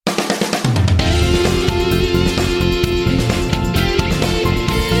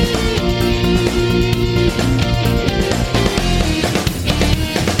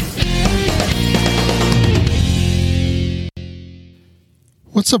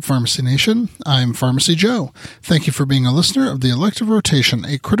What's up, Pharmacy Nation? I'm Pharmacy Joe. Thank you for being a listener of the Elective Rotation,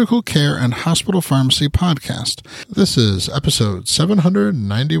 a critical care and hospital pharmacy podcast. This is episode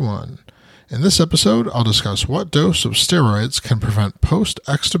 791. In this episode, I'll discuss what dose of steroids can prevent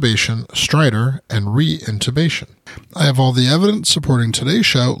post-extubation, stridor, and re-intubation. I have all the evidence supporting today's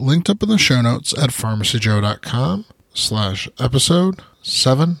show linked up in the show notes at pharmacyjoe.com/episode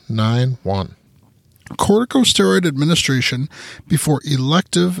 791. Corticosteroid administration before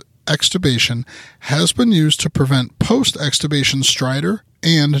elective extubation has been used to prevent post-extubation stridor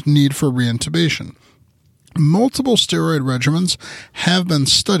and need for re-intubation. Multiple steroid regimens have been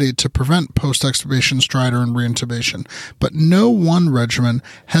studied to prevent post-extubation stridor and re-intubation, but no one regimen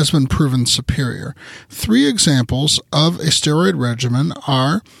has been proven superior. 3 examples of a steroid regimen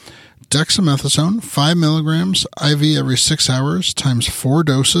are dexamethasone, 5 milligrams IV every 6 hours times 4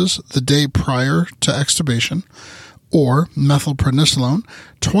 doses the day prior to extubation, or methylprednisolone,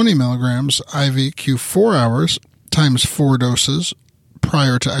 20 milligrams IV Q4 hours times 4 doses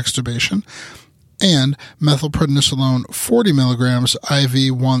prior to extubation, and methylprednisolone 40 milligrams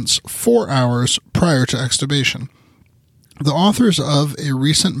IV once 4 hours prior to extubation. The authors of a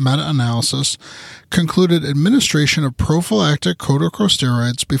recent meta-analysis concluded administration of prophylactic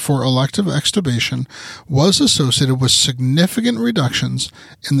corticosteroids before elective extubation was associated with significant reductions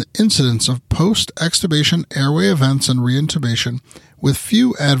in the incidence of post-extubation airway events and re-intubation with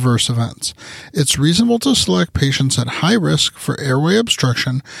few adverse events. It's reasonable to select patients at high risk for airway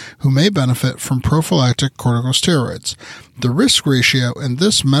obstruction who may benefit from prophylactic corticosteroids. The risk ratio in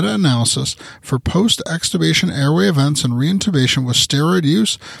this meta-analysis for post-extubation airway events and re-intubation with steroid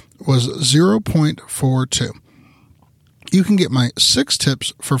use was 0.42. You can get my 6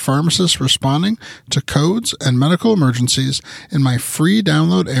 tips for pharmacists responding to codes and medical emergencies in my free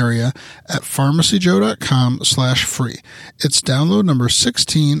download area at pharmacyjoe.com/free. It's download number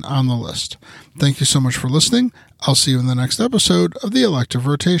 16 on the list. Thank you so much for listening. I'll see you in the next episode of the Elective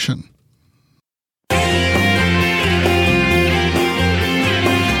Rotation.